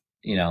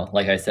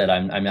like I said,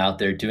 I'm out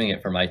there doing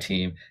it for my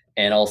team,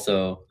 and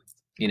also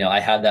I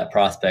have that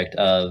prospect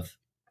of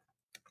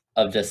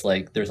just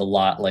like there's a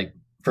lot like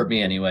for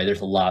me anyway.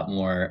 There's a lot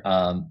more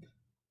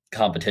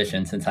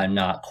competition since I'm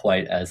not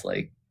quite as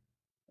like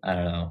I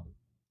don't know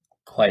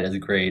quite as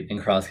great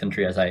in cross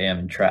country as I am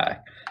in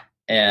track,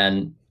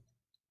 and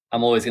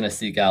I'm always going to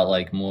seek out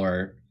like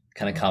more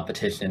kind of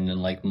competition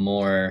and like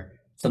more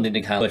something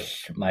to kind of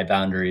push my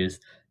boundaries.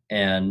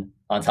 And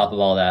on top of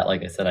all that,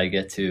 like I said, I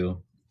get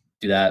to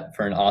do that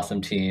for an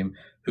awesome team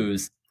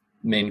whose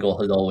main goal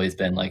has always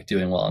been like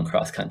doing well in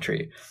cross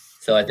country.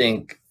 So I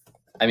think,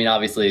 I mean,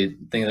 obviously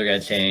things are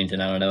going to change,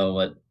 and I don't know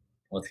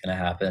what's going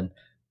to happen.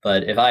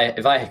 But if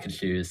I could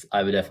choose,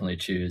 I would definitely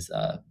choose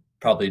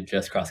probably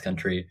just cross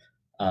country,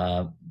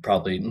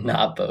 probably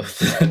not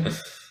both.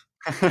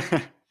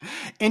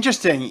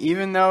 Interesting.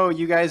 Even though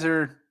you guys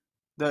are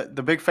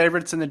the big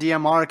favorites in the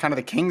DMR, kind of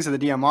the kings of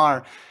the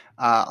DMR,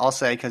 I'll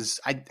say, because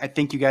I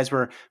think you guys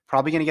were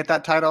probably going to get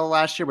that title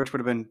last year, which would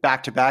have been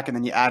back to back, and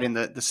then you add in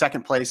the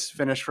second place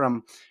finish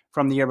from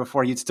from the year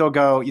before. You'd still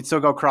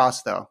go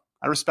cross though.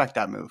 I respect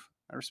that move.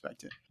 I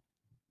respect it.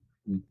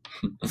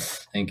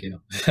 Thank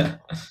you.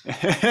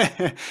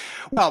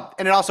 Well,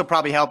 and it also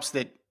probably helps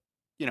that,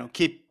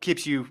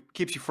 keeps you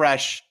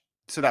fresh,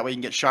 so that way you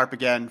can get sharp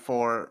again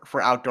for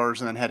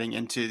outdoors and then heading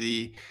into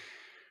the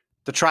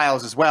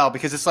trials as well,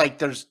 because it's like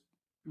there's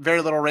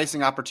very little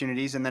racing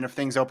opportunities, and then if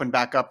things open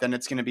back up, then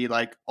it's going to be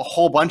like a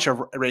whole bunch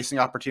of racing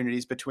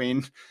opportunities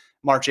between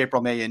March,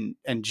 April, May,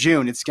 and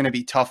June. It's going to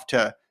be tough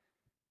to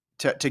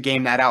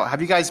game that out.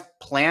 Have you guys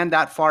planned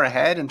that far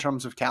ahead in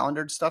terms of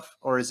calendared stuff,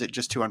 or is it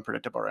just too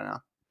unpredictable right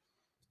now?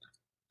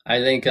 I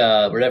think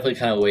we're definitely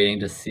kind of waiting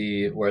to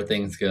see where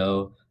things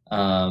go.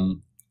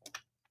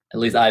 At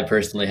least I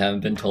personally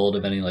haven't been told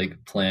of any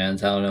like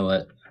plans. I don't know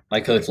what my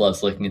coach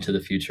loves looking into the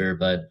future,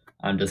 but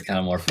I'm just kind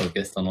of more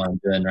focused on what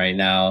I'm doing right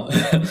now.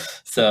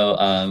 So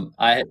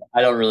I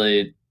don't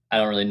really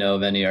know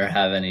of any or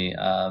have any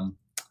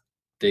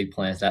big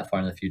plans that far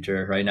in the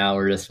future. Right now,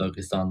 we're just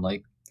focused on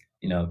like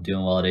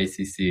doing well at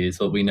ACC is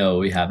what we know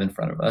we have in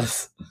front of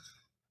us.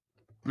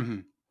 Mm-hmm.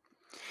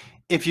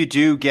 If you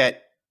do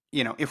get,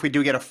 if we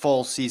do get a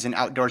full season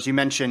outdoors, you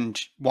mentioned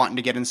wanting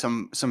to get in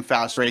some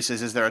fast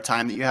races. Is there a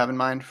time that you have in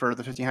mind for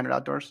the 1500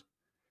 outdoors?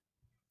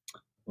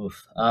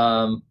 Oof.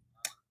 I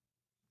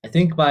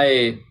think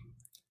I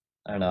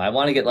don't know. I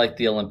want to get like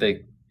the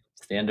Olympic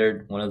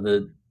standard, one of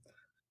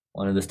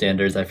the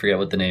standards. I forget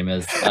what the name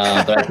is,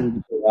 but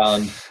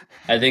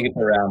I think it's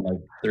around like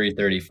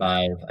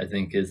 3:35. I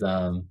think is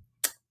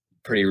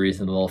pretty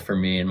reasonable for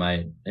me in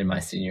my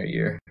senior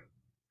year.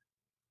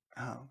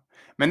 Oh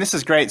man, this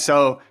is great.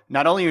 So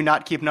not only are you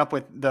not keeping up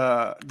with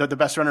the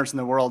best runners in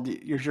the world,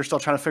 you're still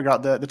trying to figure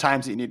out the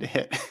times that you need to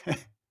hit.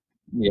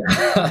 Yeah,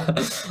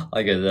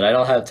 like I said, I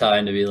don't have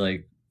time to be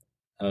like,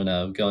 I don't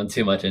know, going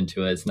too much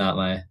into it. It's not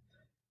my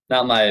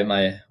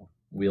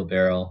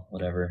wheelbarrow,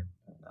 whatever.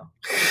 I don't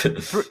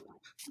know.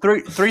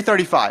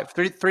 3:35.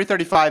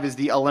 3:35 is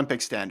the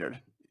Olympic standard,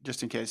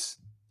 just in case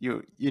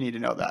you need to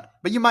know that.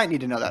 But you might need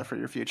to know that for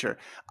your future.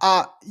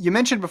 You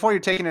mentioned before you're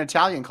taking an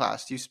Italian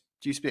class. Do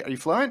you speak? Are you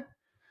fluent?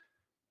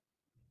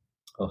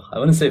 Oh, I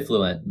wouldn't say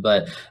fluent,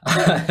 but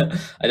I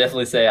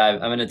definitely say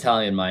I'm an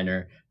Italian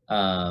minor.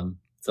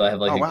 So I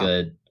have like Oh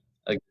wow.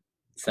 a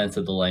sense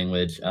of the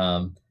language.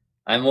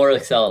 I'm more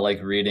excel at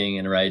like reading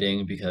and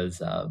writing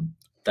because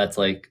that's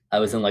like I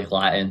was in like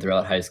Latin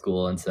throughout high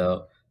school, and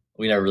so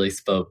we never really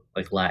spoke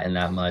like Latin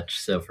that much.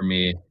 So for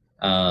me,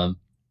 um,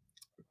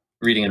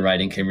 reading and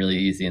writing came really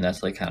easy, and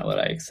that's like kind of what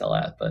I excel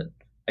at. But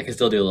I can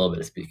still do a little bit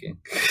of speaking.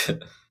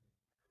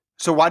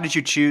 So why did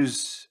you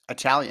choose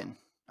Italian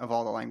of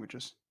all the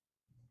languages?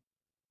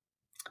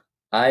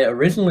 I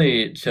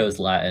originally chose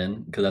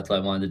Latin because that's what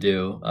I wanted to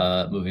do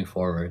moving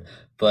forward.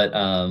 But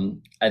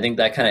I think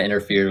that kind of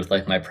interfered with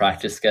like my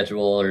practice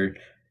schedule, or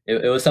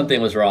it was something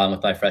was wrong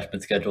with my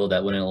freshman schedule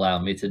that wouldn't allow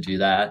me to do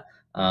that.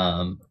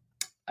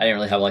 I didn't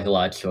really have like a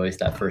lot of choice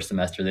that first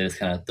semester. They just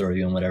kind of throw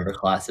you in whatever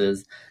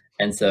classes,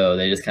 and so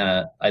they just kind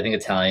of I think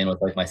Italian was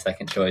like my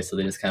second choice, so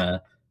they just kind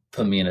of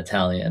put me in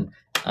Italian.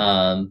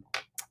 Um,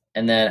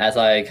 and then as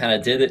I kind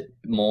of did it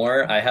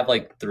more, I have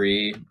like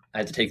I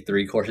had to take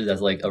 3 courses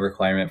as like a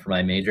requirement for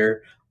my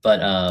major.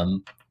 But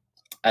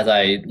as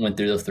I went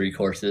through those 3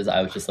 courses,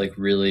 I was just like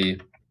really,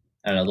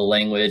 I don't know, the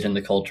language and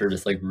the culture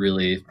just like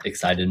really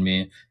excited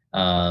me.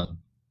 Um,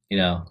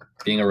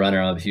 being a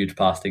runner, I'm a huge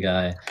pasta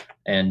guy.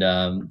 And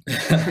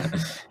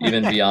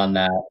even beyond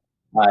that,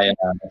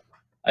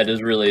 I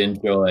just really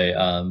enjoy,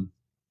 I don't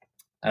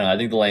know, I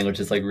think the language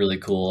is like really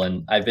cool.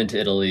 And I've been to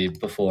Italy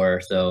before,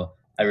 so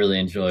I really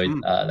enjoyed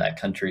Mm. that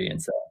country.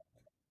 And so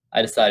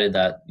I decided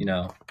that,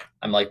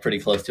 I'm like pretty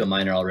close to a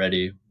minor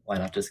already. Why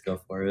not just go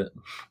for it?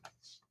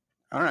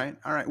 All right,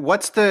 all right.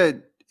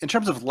 In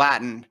terms of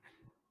Latin?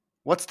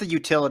 What's the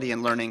utility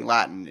in learning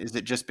Latin? Is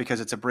it just because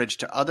it's a bridge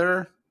to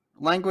other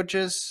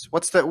languages?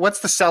 What's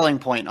the selling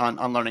point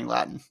on learning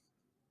Latin?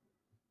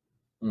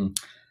 Mm.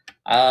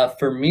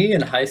 For me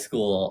in high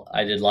school,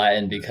 I did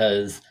Latin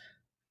because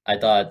I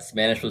thought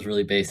Spanish was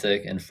really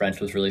basic and French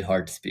was really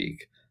hard to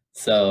speak.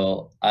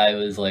 So I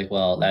was like,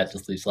 well, that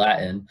just leaves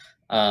Latin.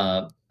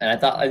 And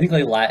I think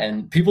like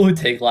Latin, people who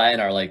take Latin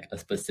are like a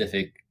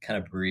specific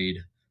kind of breed.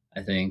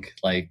 I think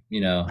like,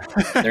 they're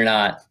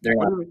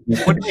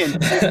What do you mean?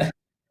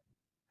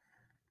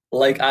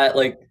 not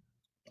like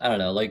I don't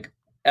know, like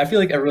I feel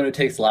like everyone who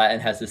takes Latin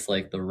has this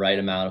like the right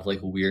amount of like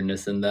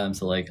weirdness in them.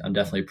 So like I'm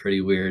definitely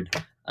pretty weird.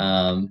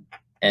 Um,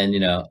 and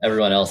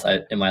everyone else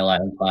in my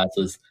Latin class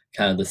was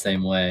kind of the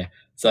same way.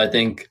 So I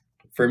think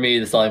for me,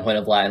 the selling point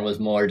of Latin was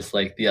more just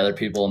like the other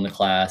people in the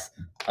class,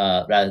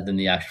 rather than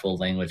the actual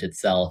language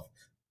itself.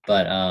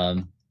 But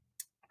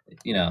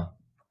you know,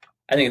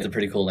 I think it's a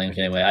pretty cool language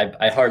anyway.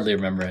 I hardly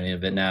remember any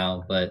of it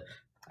now, but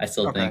I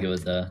still think Okay. it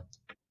was a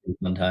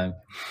fun time.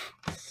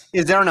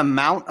 Is there an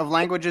amount of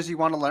languages you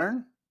want to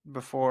learn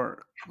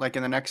before, like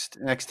in the next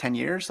 10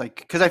 years? Like,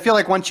 because I feel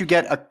like once you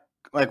get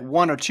like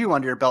one or two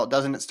under your belt,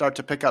 doesn't it start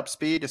to pick up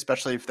speed,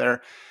 especially if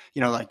they're,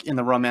 like in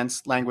the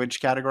Romance language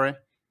category?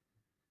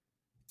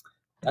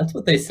 That's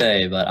what they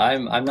say, but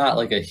I'm not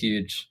like a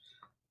huge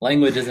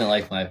language isn't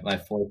like my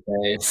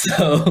forte.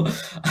 So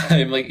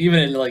I'm like even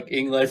in like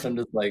English, I'm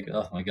just like,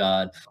 oh my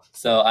God.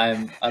 So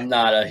I'm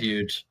not a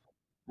huge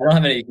I don't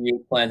have any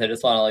huge plans. I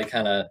just want to like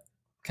kind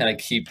of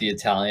keep the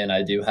Italian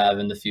I do have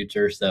in the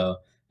future. So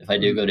if I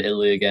do Mhm. go to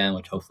Italy again,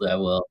 which hopefully I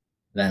will,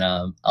 then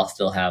I'll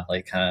still have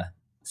like kind of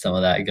some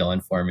of that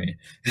going for me.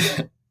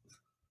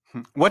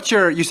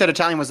 You said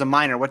Italian was a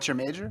minor. What's your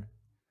major?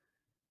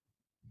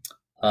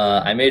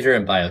 I major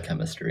in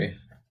biochemistry.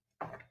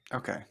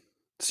 Okay.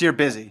 So you're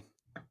busy.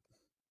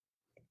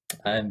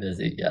 I'm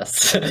busy,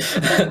 yes.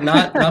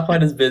 Not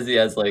quite as busy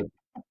as like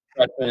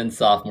freshman and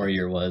sophomore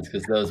year was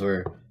because those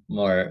were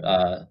more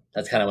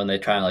that's kind of when they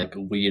try and like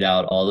weed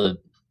out all the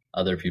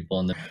other people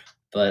in there.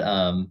 But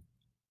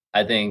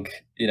I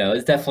think,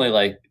 it's definitely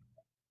like,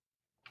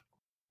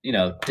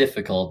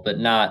 difficult, but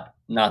not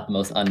the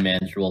most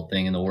unmanageable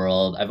thing in the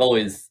world. I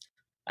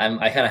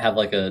kind of have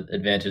like a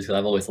advantage because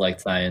I've always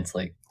liked science,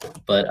 like,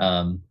 but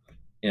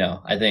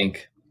I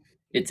think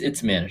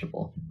it's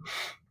manageable.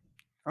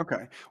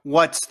 Okay.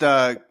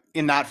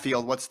 In that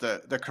field, what's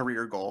the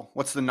career goal?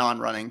 What's the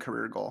non-running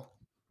career goal?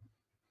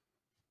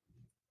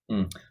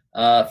 Hmm.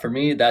 For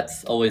me,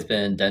 that's always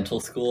been dental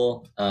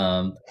school.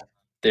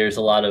 There's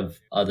a lot of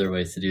other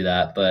ways to do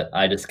that, but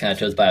I just kind of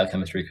chose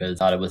biochemistry because I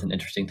thought it was an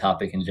interesting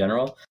topic in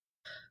general.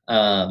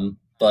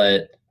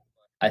 But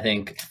I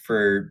think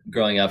for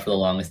growing up for the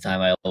longest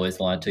time, I always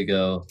wanted to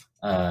go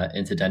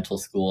into dental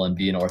school and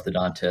be an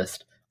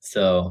orthodontist.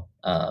 So,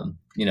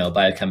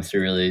 biochemistry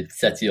really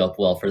sets you up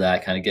well for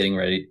that, kind of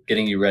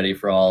getting you ready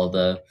for all of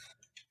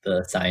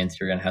the science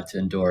you're going to have to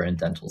endure in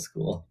dental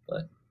school.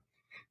 But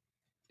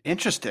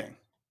Interesting.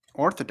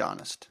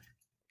 Orthodontist.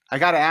 I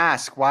got to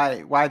ask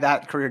why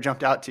that career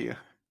jumped out to you.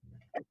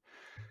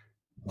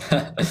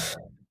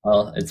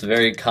 well, it's a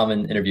very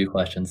common interview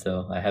question,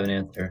 so I have an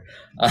answer.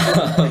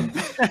 Um,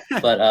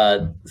 but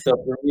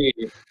for me,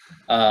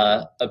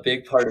 a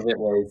big part of it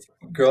was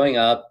growing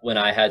up when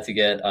I had to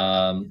get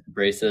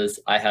braces.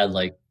 I had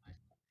like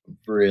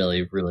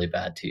really, really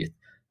bad teeth.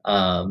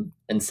 And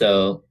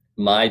so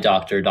my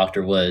doctor,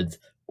 Dr. Woods,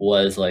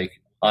 was like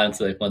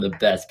honestly like one of the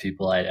best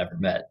people I'd ever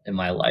met in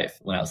my life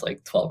when I was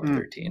like 12 or Mm,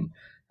 13.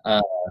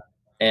 Uh,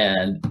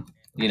 and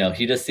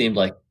he just seemed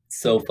like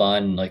so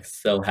fun, like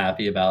so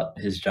happy about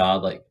his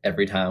job. Like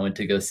every time I went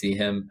to go see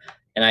him,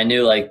 and I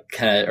knew like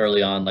kind of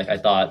early on, like I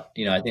thought,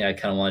 I think I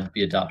kind of wanted to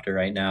be a doctor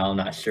right now. I'm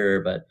not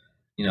sure, but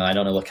I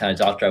don't know what kind of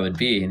doctor I would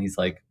be. And he's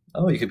like,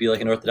 "Oh, you could be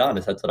like an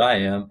orthodontist. That's what I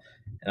am."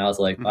 And I was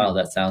like, mhm, "Wow,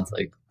 that sounds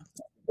like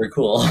super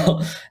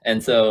cool."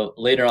 And so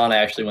later on, I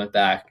actually went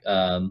back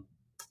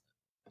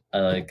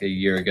like a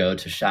year ago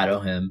to shadow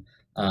him.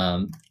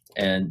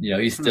 And he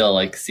mm. still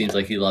like seems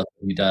like he loves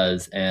what he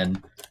does,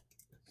 and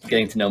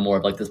getting to know more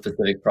of like the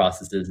specific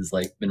processes has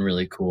like been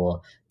really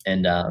cool.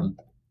 And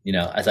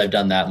as I've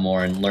done that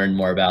more and learned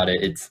more about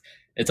it,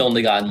 it's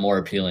only gotten more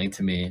appealing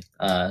to me.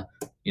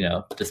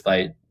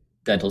 Despite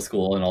dental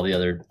school and all the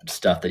other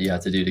stuff that you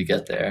have to do to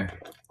get there.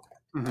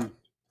 Mhm.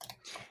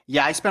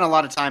 Yeah, I spent a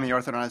lot of time in the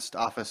orthodontist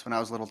office when I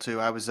was little too.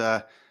 I was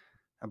a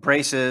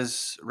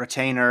braces,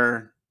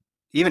 retainer,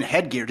 even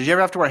headgear. Did you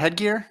ever have to wear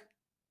headgear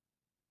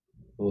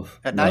Oof,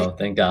 at night? no,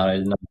 thank God I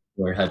did not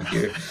wear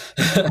headgear.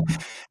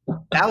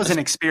 That was an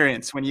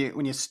experience when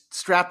you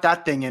strap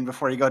that thing in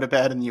before you go to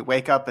bed and you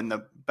wake up and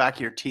the back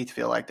of your teeth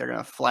feel like they're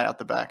gonna fly out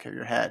the back of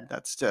your head.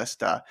 That's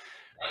just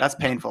that's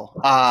painful.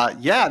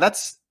 Yeah,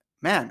 that's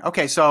man.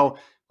 Okay, so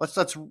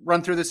let's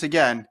run through this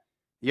again.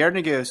 Yared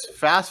Nuguse,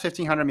 fast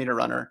 1500-meter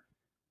runner,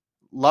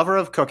 lover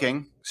of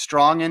cooking,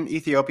 strong in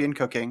Ethiopian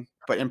cooking,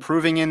 but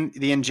improving in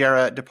the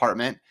injera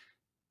department,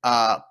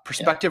 Yeah.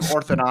 prospective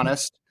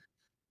orthodontist,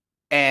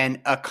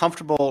 and a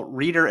comfortable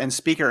reader and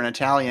speaker in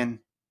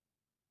Italian.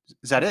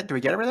 Is that it? Do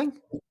we get everything?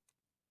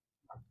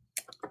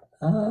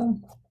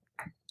 Um,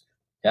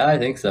 yeah, I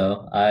think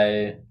so.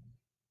 I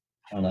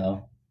don't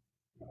know.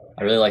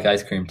 I really like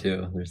ice cream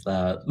too. There's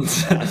that.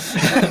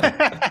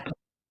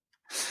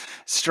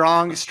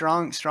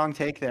 Strong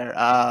take there.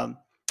 All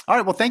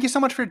right. Well, thank you so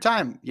much for your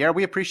time. Yeah,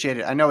 we appreciate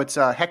it. I know it's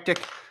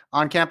hectic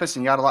on campus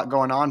and you got a lot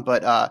going on,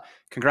 but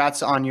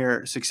congrats on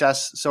your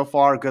success so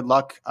far. Good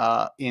luck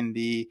in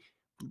the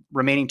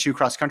remaining 2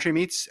 cross country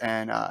meets,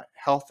 and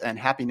health and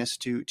happiness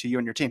to you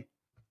and your team.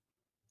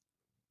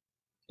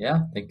 Yeah,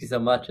 thank you so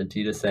much. And to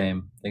you the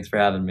same. Thanks for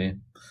having me.